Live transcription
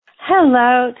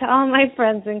Hello to all my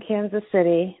friends in Kansas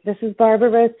City. This is Barbara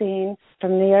Rosene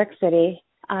from New York City.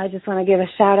 I just want to give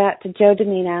a shout out to Joe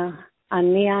Domino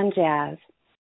on Neon Jazz.